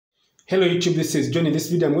Hello YouTube, this is John. In this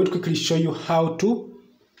video I'm going to quickly show you how to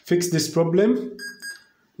fix this problem.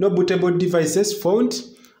 No bootable devices found,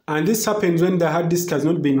 and this happens when the hard disk has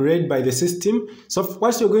not been read by the system. So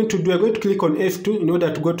what you're going to do, you're going to click on F2 in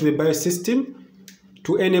order to go to the BIOS system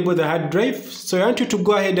to enable the hard drive. So I want you to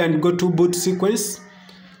go ahead and go to boot sequence.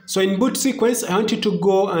 So in boot sequence, I want you to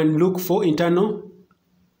go and look for internal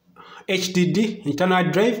HDD, internal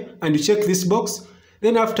hard drive, and you check this box.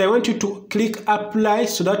 Then after, I want you to click apply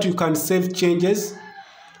so that you can save changes,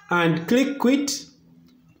 and click quit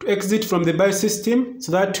to exit from the BIOS system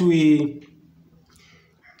so that the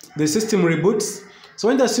system reboots. So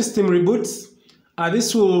when the system reboots,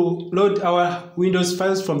 this will load our Windows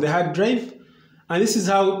files from the hard drive, and this is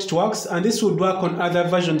how it works. And this would work on other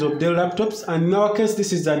versions of Dell laptops, and in our case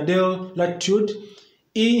this is a Dell Latitude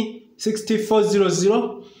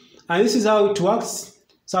E6400, and this is how it works.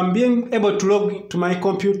 So I'm being able to log to my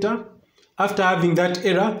computer after having that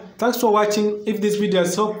error. Thanks for watching. If this video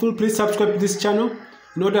is helpful, please subscribe to this channel.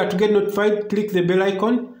 In order to get notified, click the bell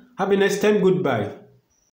icon. Have a nice time. Goodbye.